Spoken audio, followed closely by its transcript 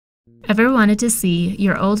Ever wanted to see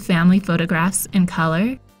your old family photographs in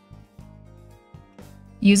color?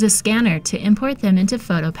 Use a scanner to import them into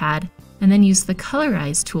PhotoPad and then use the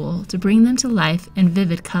Colorize tool to bring them to life in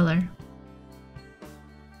vivid color.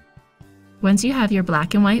 Once you have your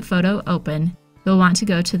black and white photo open, you'll want to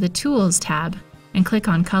go to the Tools tab and click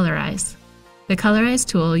on Colorize. The Colorize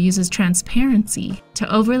tool uses transparency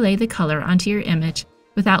to overlay the color onto your image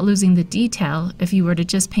without losing the detail if you were to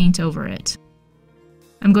just paint over it.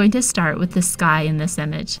 I'm going to start with the sky in this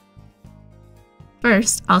image.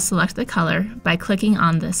 First, I'll select the color by clicking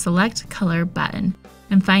on the Select Color button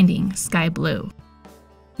and finding Sky Blue.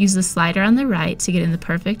 Use the slider on the right to get in the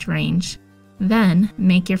perfect range, then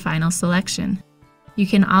make your final selection. You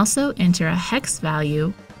can also enter a hex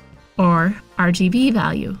value or RGB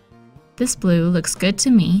value. This blue looks good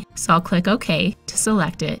to me, so I'll click OK to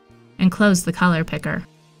select it and close the color picker.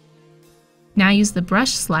 Now use the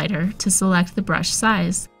brush slider to select the brush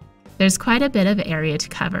size. There's quite a bit of area to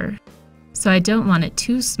cover, so I don't want it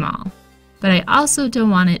too small, but I also don't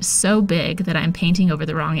want it so big that I'm painting over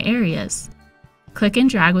the wrong areas. Click and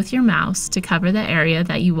drag with your mouse to cover the area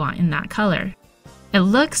that you want in that color. It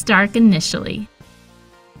looks dark initially,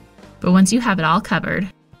 but once you have it all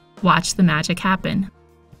covered, watch the magic happen.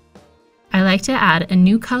 I like to add a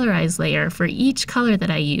new Colorize layer for each color that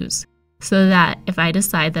I use, so that if I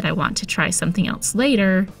decide that I want to try something else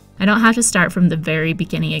later, I don't have to start from the very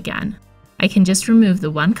beginning again. I can just remove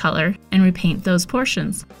the one color and repaint those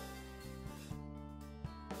portions.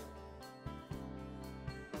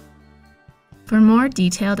 For more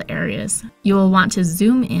detailed areas, you will want to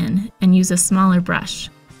zoom in and use a smaller brush.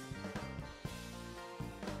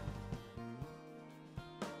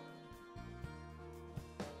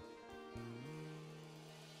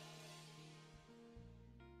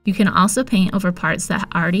 You can also paint over parts that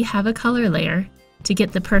already have a color layer to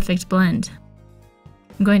get the perfect blend.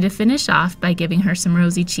 I'm going to finish off by giving her some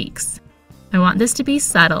rosy cheeks. I want this to be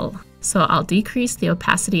subtle, so I'll decrease the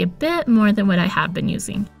opacity a bit more than what I have been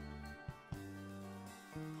using.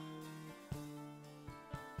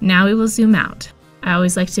 Now we will zoom out. I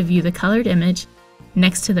always like to view the colored image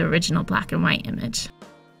next to the original black and white image.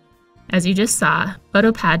 As you just saw,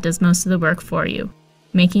 PhotoPad does most of the work for you,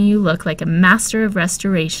 making you look like a master of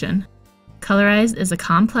restoration. Colorize is a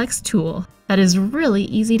complex tool that is really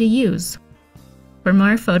easy to use. For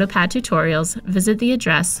more PhotoPad tutorials, visit the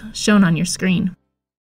address shown on your screen.